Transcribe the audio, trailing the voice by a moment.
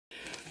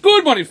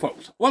Good morning,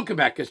 folks. Welcome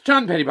back. It's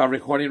John Pettipas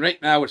recording.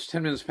 Right now, it's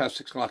 10 minutes past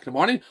 6 o'clock in the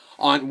morning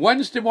on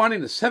Wednesday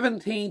morning, the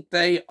 17th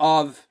day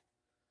of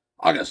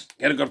August.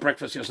 Get a good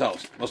breakfast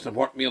yourselves. Most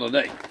important meal of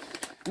the day.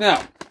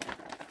 Now,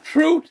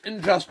 truth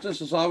and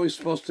justice is always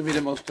supposed to be the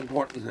most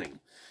important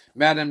thing.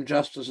 Madam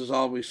Justice is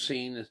always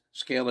seen a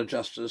scale of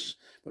justice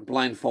with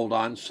blindfold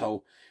on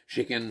so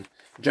she can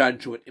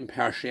judge with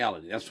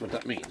impartiality. That's what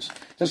that means.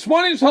 This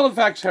morning's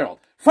Halifax Herald,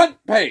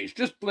 front page,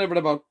 just delivered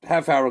about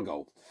half hour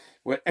ago.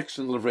 With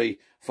excellent delivery,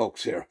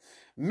 folks, here.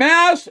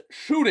 Mass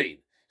shooting.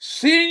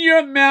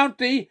 Senior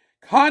Mountie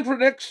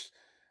contradicts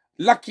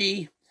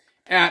Lucky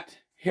at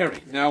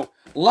hearing. Now,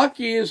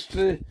 Lucky is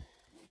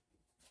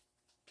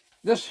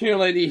this here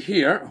lady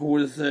here, who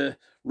is the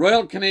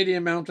Royal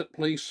Canadian Mounted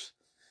Police,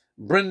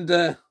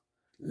 Brenda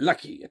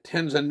Lucky,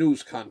 attends a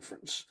news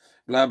conference.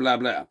 Blah, blah,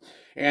 blah.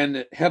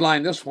 And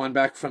headline this one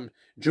back from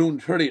June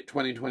 30th,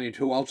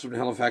 2022, also from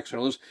Halifax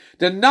Herald,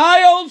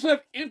 Denials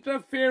of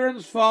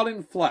Interference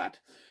Falling Flat.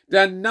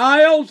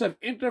 Denials of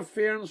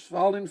interference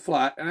falling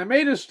flat. And I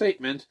made a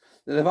statement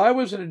that if I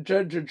was a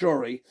judge or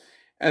jury,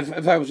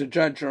 if I was a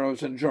judge or I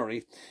was in a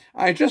jury,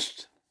 there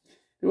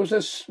was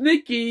a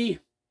sneaky,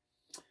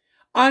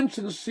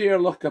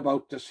 unsincere look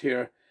about this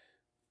here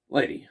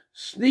lady.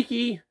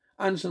 Sneaky,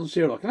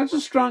 unsincere look. And that's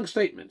a strong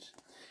statement.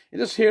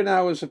 And this here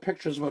now is a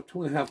picture that's about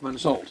 2.5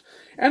 months old.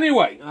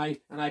 Anyway, I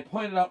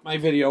pointed out my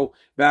video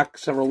back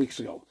several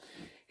weeks ago.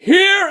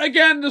 Here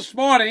again this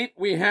morning,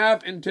 we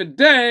have, in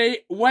today,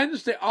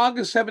 Wednesday,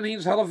 August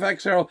 17th,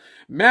 Halifax Herald,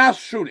 mass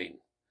shooting.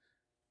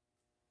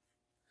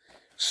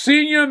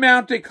 Senior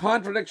Mountie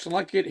contradicts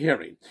Lucky at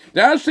hearing. The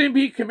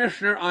RCMP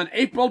Commissioner on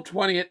April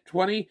 20th,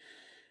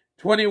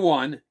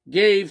 2020,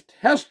 gave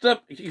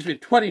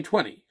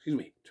 2020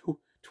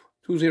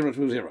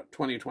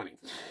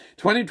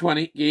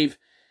 gave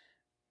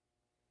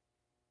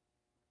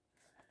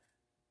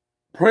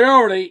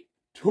priority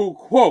to,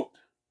 quote,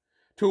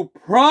 to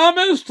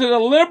promise to the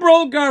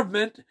Liberal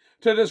government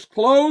to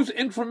disclose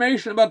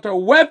information about the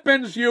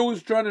weapons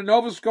used during the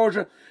Nova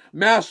Scotia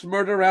mass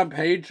murder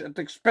rampage at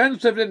the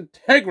expense of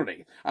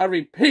integrity. I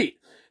repeat,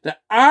 the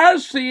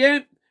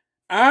RCMP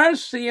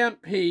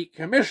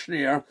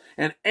Commissioner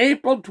in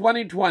April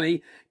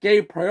 2020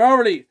 gave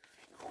priority,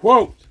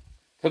 quote,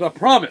 to the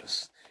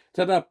promise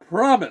to the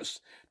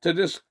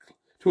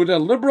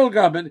Liberal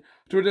government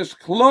to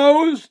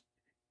disclose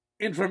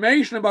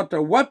information about the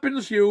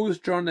weapons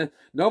used during the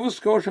Nova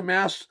Scotia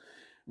mass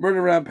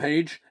murder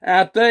rampage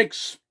at the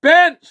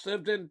expense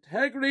of the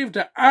integrity of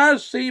the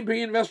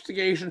RCMP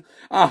investigation,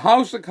 a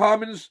House of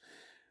Commons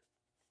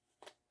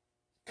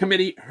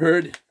committee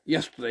heard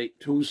yesterday,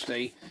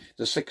 Tuesday,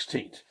 the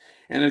 16th.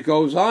 And it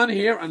goes on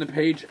here on the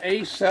page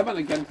A7,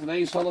 again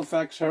today's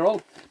Halifax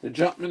Herald. The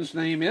gentleman's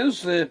name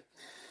is the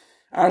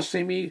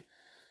RCMP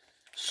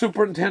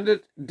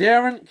Superintendent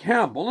Darren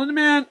Campbell. And the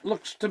man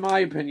looks, to my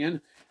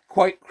opinion,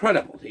 quite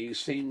credible. He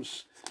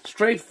seems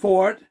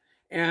straightforward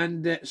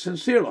and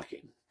sincere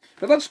looking.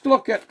 But let's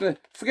look at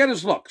forget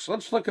his looks.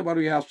 Let's look at what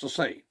he has to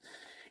say.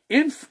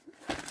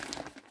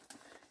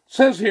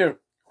 Says here,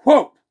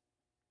 quote,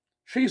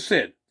 she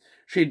said,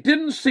 she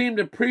didn't seem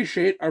to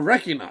appreciate or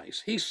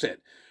recognize, he said,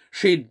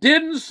 she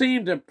didn't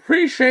seem to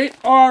appreciate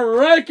or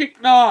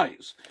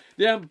recognize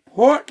the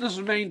importance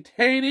of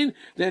maintaining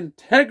the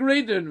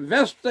integrity of the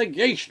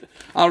investigation.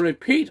 I'll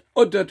repeat,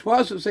 de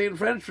trois, to say in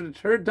French for the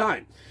third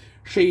time.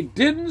 She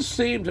didn't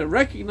seem to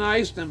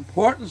recognize the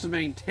importance of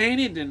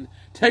maintaining the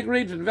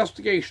integrity of the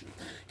investigation.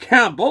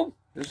 Campbell,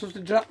 this is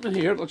the gentleman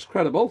here, it looks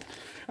credible,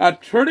 a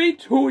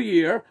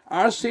 32-year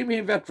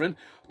RCMP veteran,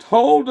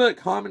 told the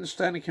Common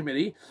Standing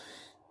Committee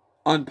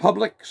on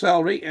Public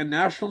Salary and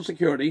National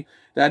Security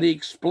that he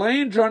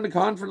explained during the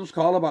conference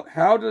call about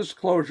how the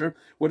disclosure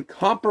would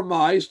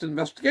compromise the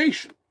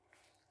investigation.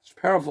 It's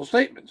a powerful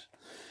statement.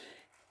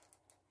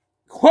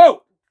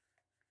 Quote,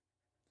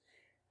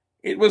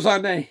 it was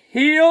on the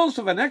heels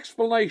of an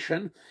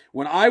explanation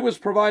when I was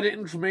provided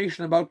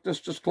information about this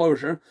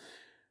disclosure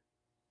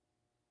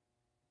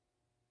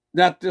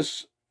that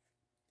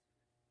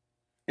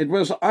it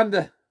was on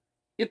the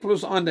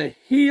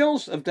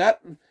heels of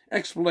that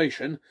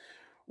explanation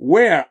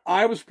where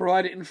I was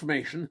provided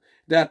information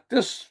that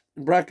this,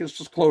 in brackets,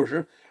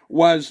 disclosure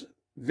was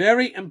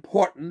very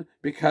important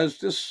because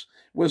this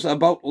was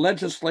about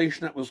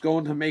legislation that was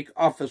going to make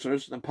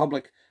officers and the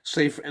public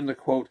safer, in the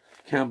quote,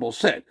 Campbell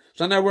said.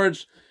 So in other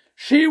words,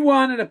 she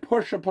wanted to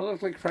push a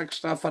politically correct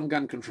stuff on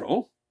gun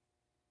control.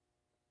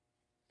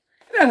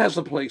 That has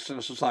a place in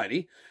a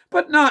society,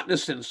 but not in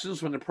this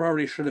instance when the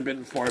priority should have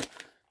been for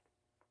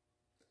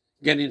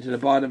getting to the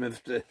bottom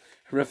of the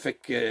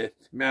horrific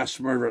mass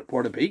murder at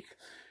Portapique.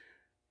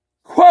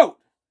 Quote,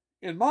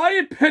 in my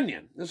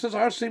opinion, this is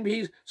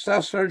RCMP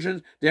Staff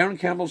Sergeant Darren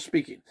Campbell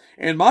speaking.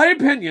 In my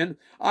opinion,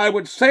 I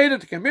would say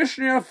that the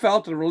Commissioner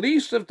felt the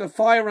release of the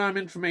firearm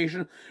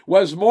information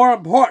was more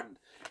important.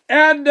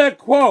 End of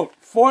quote.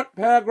 Fourth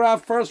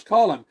paragraph, first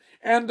column.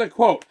 End of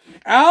quote.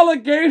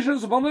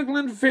 Allegations of political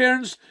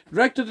interference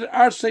directed at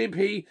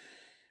RCMP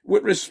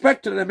with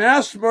respect to the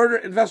mass murder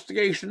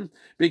investigation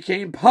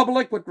became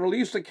public with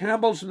release of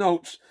Campbell's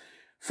notes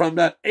from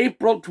that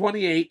April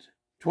 28,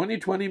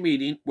 2020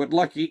 meeting with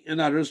Lucky and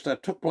others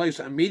that took place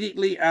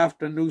immediately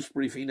after a news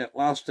briefing that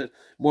lasted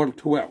more than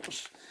 2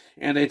 hours.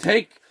 And they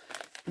take,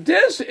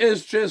 this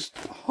is just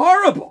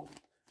horrible,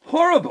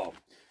 horrible,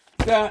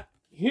 that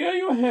here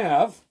you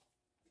have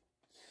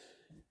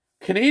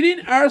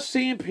Canadian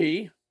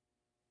RCMP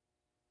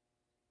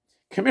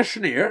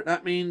commissioner,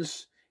 that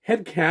means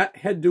head cat,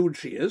 head dude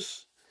she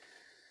is,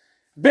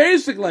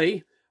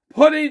 basically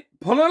putting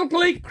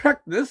politically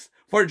correctness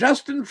for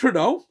Justin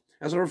Trudeau,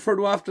 as I refer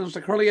to often as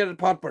the curly-headed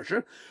pot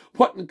pusher,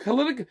 putting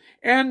political,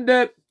 and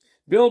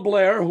Bill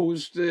Blair,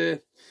 who's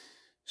the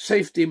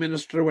safety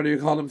minister, whatever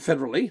you call him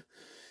federally,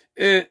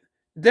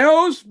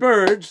 those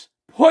birds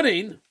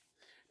putting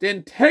the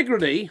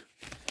integrity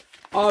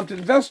of the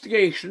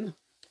investigation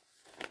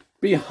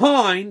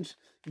behind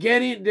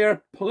getting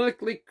their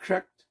politically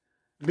correct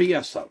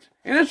BS out.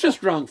 And it's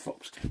just wrong,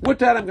 folks. With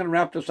that, I'm going to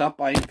wrap this up.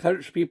 I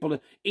encourage people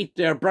to eat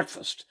their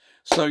breakfast.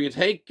 So you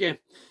take,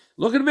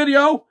 look at the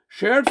video,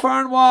 share it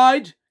far and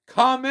wide,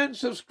 comment,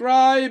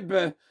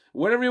 subscribe,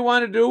 whatever you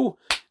want to do,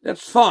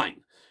 that's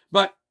fine.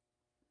 But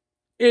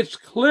it's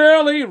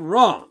clearly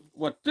wrong.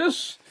 What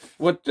this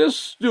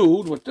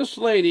dude, what this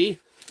lady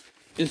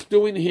is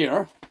doing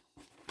here,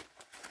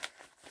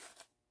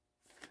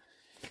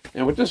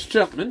 and what this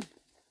gentleman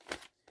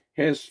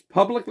has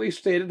publicly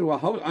stated to a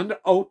house, under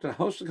oath to the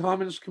House of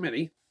Commons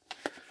Committee,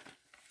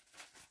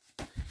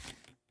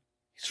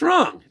 it's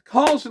wrong. It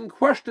calls in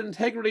question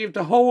integrity of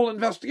the whole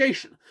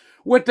investigation.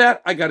 With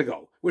that, I got to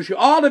go. Wish you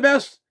all the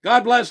best,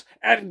 God bless,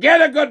 and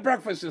get a good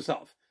breakfast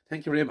yourself.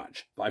 Thank you very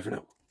much. Bye for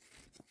now.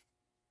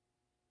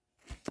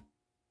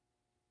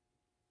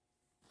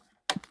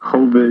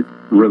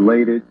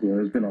 COVID-related,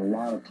 there's been a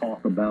lot of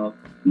talk about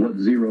what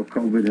zero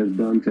COVID has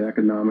done to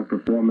economic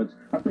performance.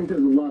 I think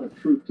there's a lot of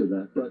truth to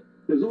that, but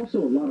there's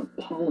also a lot of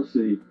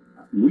policy,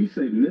 we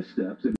say missteps.